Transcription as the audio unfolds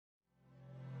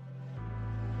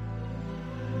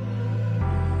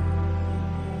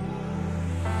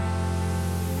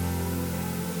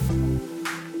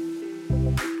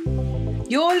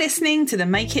You're listening to the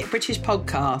Make It British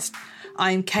podcast.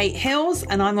 I'm Kate Hills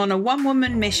and I'm on a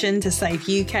one-woman mission to save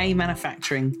UK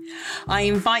manufacturing. I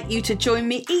invite you to join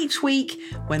me each week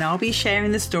when I'll be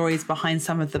sharing the stories behind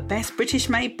some of the best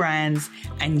British-made brands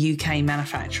and UK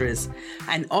manufacturers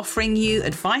and offering you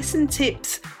advice and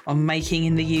tips on making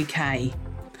in the UK.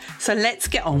 So let's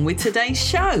get on with today's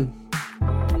show.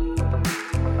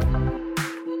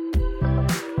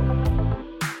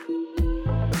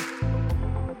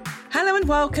 Hello and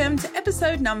welcome to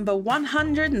episode number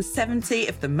 170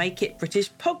 of the Make It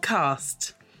British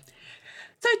podcast.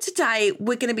 So today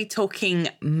we're going to be talking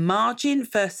margin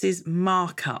versus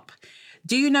markup.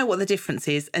 Do you know what the difference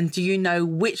is, and do you know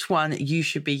which one you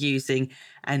should be using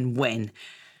and when?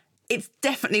 It's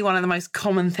definitely one of the most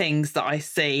common things that I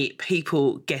see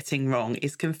people getting wrong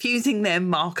is confusing their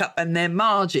markup and their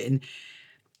margin.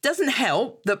 Doesn't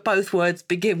help that both words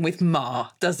begin with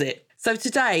mar, does it? So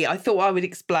today I thought I would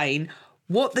explain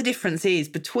what the difference is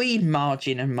between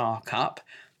margin and markup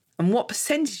and what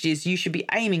percentages you should be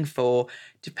aiming for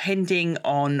depending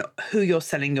on who you're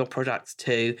selling your products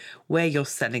to, where you're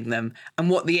selling them, and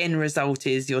what the end result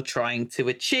is you're trying to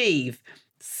achieve.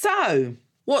 So,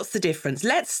 what's the difference?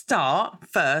 Let's start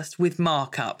first with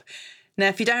markup. Now,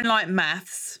 if you don't like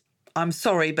maths, I'm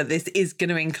sorry, but this is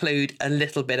going to include a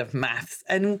little bit of maths.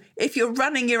 And if you're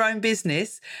running your own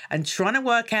business and trying to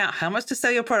work out how much to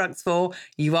sell your products for,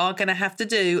 you are going to have to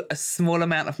do a small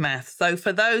amount of maths. So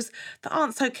for those that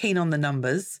aren't so keen on the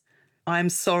numbers, I'm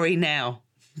sorry now,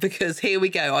 because here we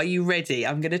go. Are you ready?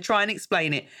 I'm going to try and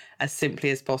explain it as simply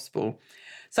as possible.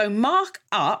 So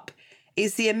markup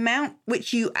is the amount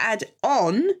which you add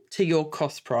on to your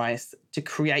cost price to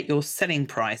create your selling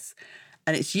price.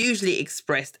 And it's usually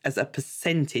expressed as a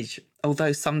percentage,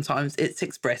 although sometimes it's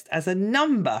expressed as a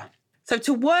number. So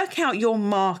to work out your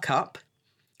markup,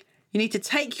 you need to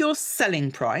take your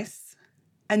selling price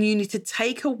and you need to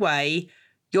take away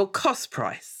your cost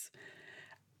price.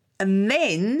 And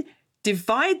then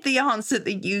divide the answer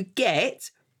that you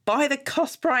get by the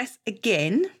cost price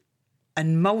again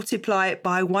and multiply it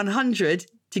by 100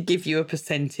 to give you a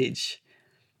percentage.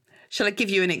 Shall I give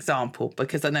you an example?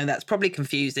 Because I know that's probably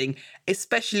confusing,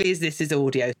 especially as this is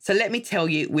audio. So let me tell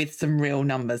you with some real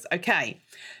numbers. Okay,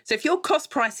 so if your cost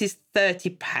price is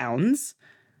 £30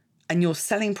 and your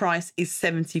selling price is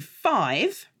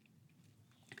 75,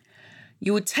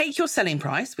 you would take your selling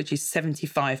price, which is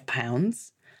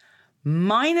 £75,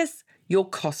 minus your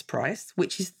cost price,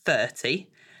 which is 30,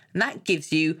 and that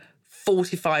gives you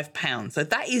 £45. So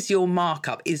that is your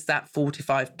markup, is that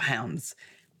 £45.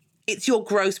 It's your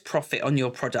gross profit on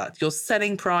your product, your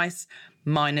selling price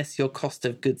minus your cost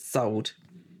of goods sold.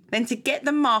 Then to get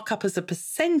the markup as a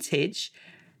percentage,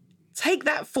 take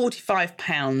that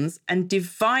 £45 and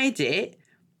divide it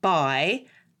by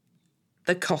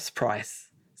the cost price.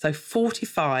 So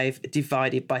 45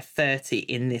 divided by 30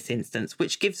 in this instance,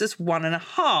 which gives us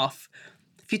 1.5.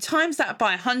 If you times that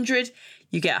by 100,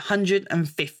 you get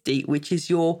 150, which is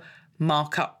your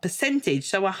markup percentage.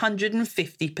 So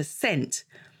 150%.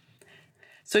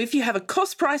 So if you have a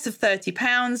cost price of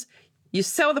 £30, you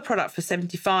sell the product for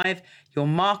 75, your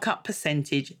markup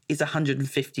percentage is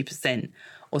 150%,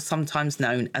 or sometimes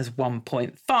known as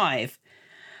 1.5.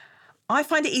 I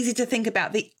find it easy to think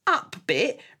about the up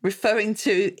bit, referring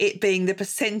to it being the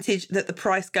percentage that the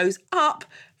price goes up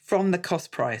from the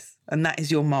cost price, and that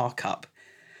is your markup.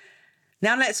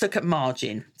 Now let's look at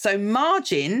margin. So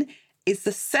margin is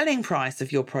the selling price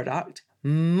of your product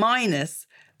minus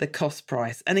the cost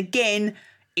price. And again,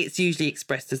 it's usually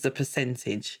expressed as a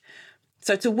percentage.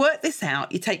 So to work this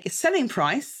out, you take your selling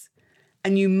price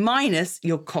and you minus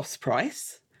your cost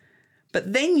price,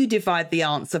 but then you divide the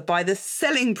answer by the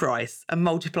selling price and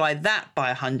multiply that by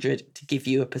 100 to give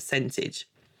you a percentage.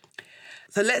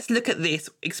 So let's look at this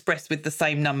expressed with the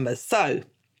same numbers. So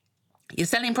your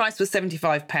selling price was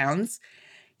 £75.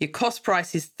 Your cost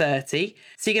price is 30.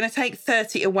 So you're going to take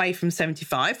 30 away from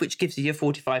 75, which gives you your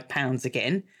 £45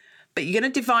 again. But you're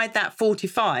going to divide that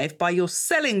 45 by your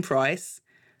selling price,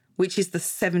 which is the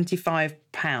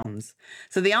 £75.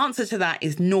 So the answer to that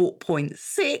is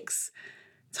 0.6.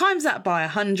 Times that by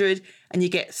 100 and you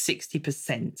get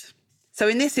 60%. So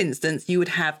in this instance, you would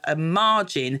have a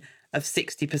margin of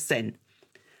 60%.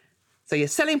 So your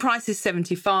selling price is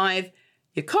 75,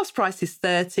 your cost price is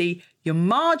 30, your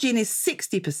margin is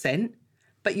 60%,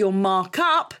 but your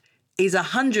markup is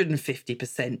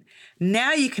 150%.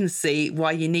 Now you can see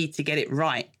why you need to get it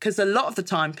right, because a lot of the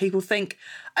time people think,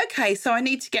 okay, so I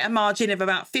need to get a margin of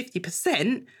about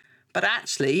 50%, but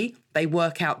actually they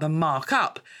work out the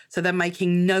markup. So they're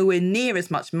making nowhere near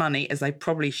as much money as they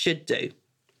probably should do.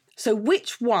 So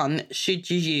which one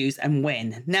should you use and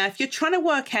when? Now, if you're trying to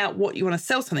work out what you want to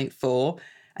sell something for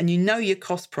and you know your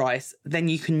cost price, then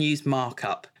you can use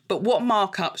markup. But what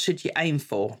markup should you aim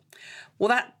for? Well,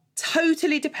 that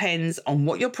totally depends on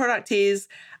what your product is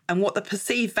and what the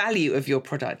perceived value of your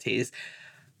product is.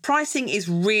 Pricing is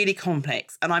really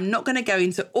complex, and I'm not going to go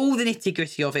into all the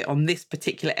nitty-gritty of it on this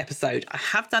particular episode. I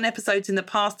have done episodes in the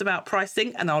past about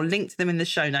pricing, and I'll link to them in the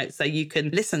show notes so you can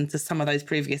listen to some of those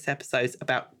previous episodes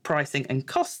about pricing and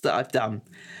costs that I've done,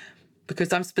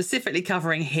 because I'm specifically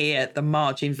covering here the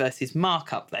margin versus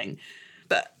markup thing.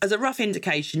 But as a rough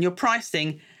indication, your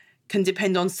pricing can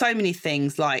depend on so many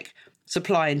things like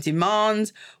supply and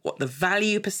demand, what the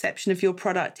value perception of your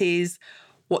product is,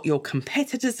 what your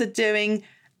competitors are doing,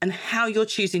 and how you're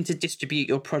choosing to distribute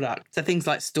your product. So things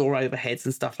like store overheads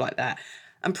and stuff like that.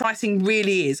 And pricing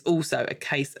really is also a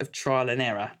case of trial and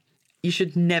error. You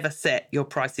should never set your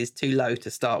prices too low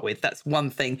to start with. That's one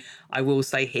thing I will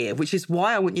say here, which is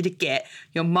why I want you to get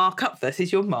your markup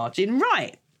versus your margin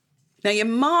right. Now, your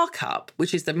markup,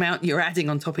 which is the amount you're adding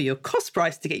on top of your cost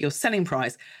price to get your selling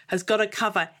price, has got to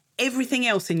cover everything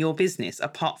else in your business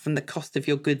apart from the cost of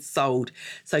your goods sold.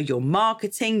 So your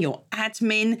marketing, your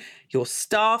admin, your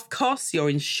staff costs,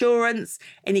 your insurance,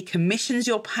 any commissions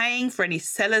you're paying for any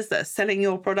sellers that are selling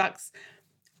your products,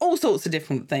 all sorts of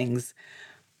different things,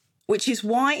 which is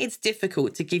why it's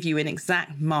difficult to give you an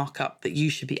exact markup that you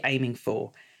should be aiming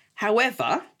for.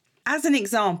 However, as an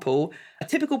example, a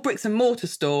typical bricks and mortar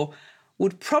store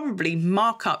would probably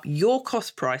mark up your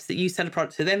cost price that you sell a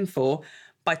product to them for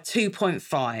by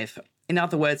 2.5. In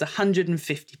other words,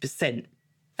 150%.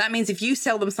 That means if you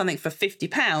sell them something for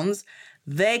 £50,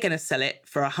 they're going to sell it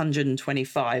for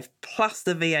 125 plus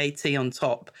the VAT on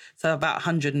top, so about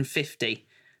 150.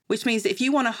 Which means that if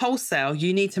you want to wholesale,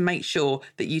 you need to make sure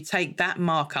that you take that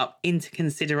markup into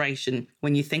consideration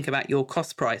when you think about your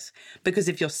cost price. Because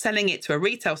if you're selling it to a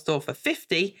retail store for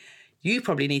 50, you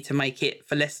probably need to make it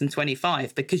for less than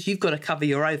 25 because you've got to cover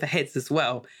your overheads as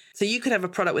well. So you could have a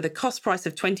product with a cost price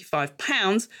of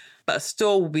 £25, but a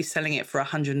store will be selling it for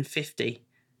 150.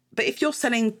 But if you're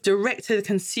selling direct to the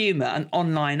consumer and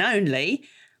online only,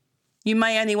 you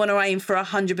may only want to aim for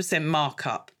 100%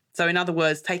 markup. So in other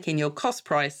words, taking your cost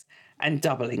price and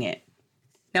doubling it.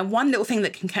 Now, one little thing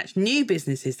that can catch new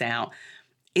businesses out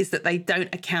is that they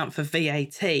don't account for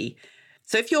VAT.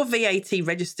 So if you're VAT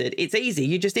registered, it's easy.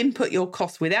 You just input your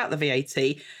cost without the VAT,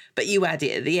 but you add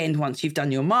it at the end once you've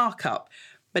done your markup.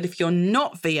 But if you're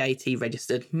not VAT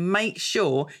registered, make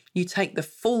sure you take the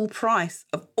full price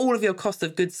of all of your cost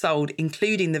of goods sold,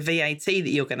 including the VAT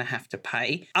that you're going to have to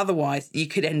pay. Otherwise, you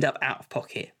could end up out of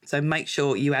pocket. So make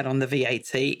sure you add on the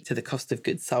VAT to the cost of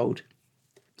goods sold.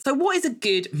 So what is a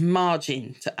good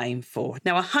margin to aim for?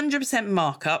 Now, 100%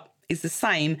 markup is the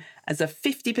same as a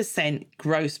 50%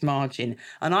 gross margin.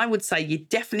 And I would say you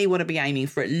definitely want to be aiming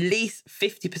for at least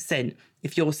 50%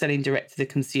 if you're selling direct to the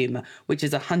consumer, which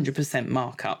is 100%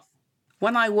 markup.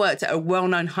 When I worked at a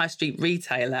well-known high street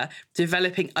retailer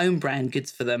developing own brand goods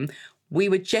for them, we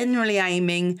were generally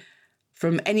aiming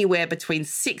from anywhere between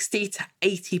 60 to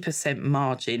 80%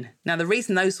 margin. Now, the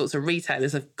reason those sorts of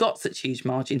retailers have got such huge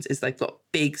margins is they've got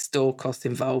big store costs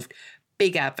involved,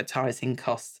 big advertising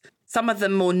costs. Some of the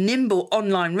more nimble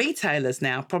online retailers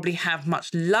now probably have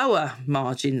much lower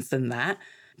margins than that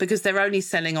because they're only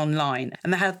selling online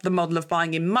and they have the model of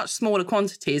buying in much smaller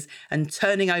quantities and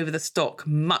turning over the stock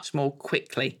much more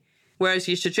quickly. Whereas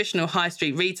your traditional high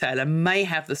street retailer may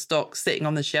have the stock sitting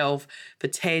on the shelf for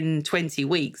 10, 20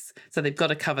 weeks. So they've got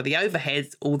to cover the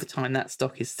overheads all the time that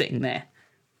stock is sitting there.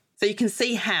 So you can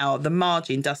see how the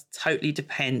margin does totally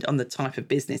depend on the type of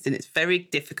business, and it's very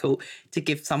difficult to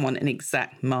give someone an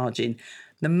exact margin.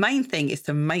 The main thing is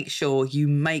to make sure you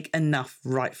make enough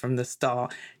right from the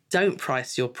start. Don't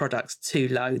price your products too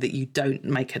low that you don't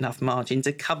make enough margin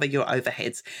to cover your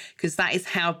overheads, because that is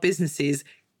how businesses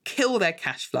kill their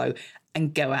cash flow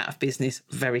and go out of business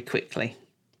very quickly.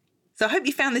 So I hope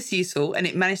you found this useful and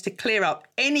it managed to clear up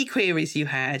any queries you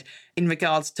had in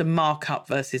regards to markup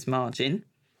versus margin.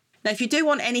 Now, if you do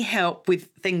want any help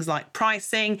with things like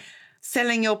pricing,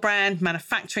 selling your brand,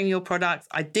 manufacturing your products,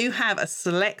 I do have a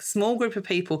select small group of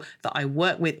people that I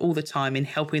work with all the time in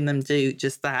helping them do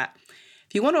just that.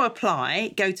 If you want to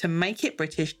apply, go to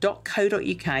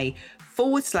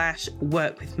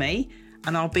makeitbritish.co.uk/work with me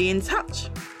and I'll be in touch.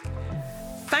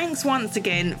 Thanks once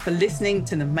again for listening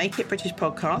to the Make It British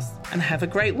podcast and have a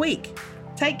great week.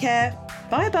 Take care.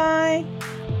 Bye-bye.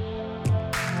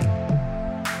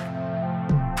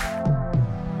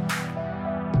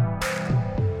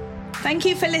 Thank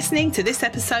you for listening to this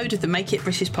episode of the Make It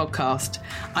British podcast.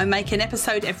 I make an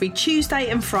episode every Tuesday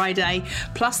and Friday,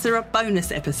 plus there are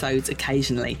bonus episodes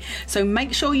occasionally. So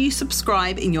make sure you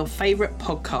subscribe in your favourite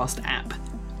podcast app.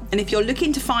 And if you're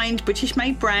looking to find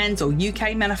British-made brands or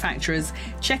UK manufacturers,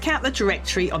 check out the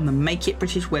directory on the Make It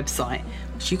British website,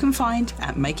 which you can find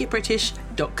at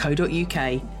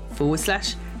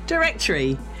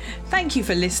makeitbritish.co.uk/directory. Thank you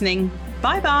for listening.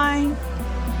 Bye-bye.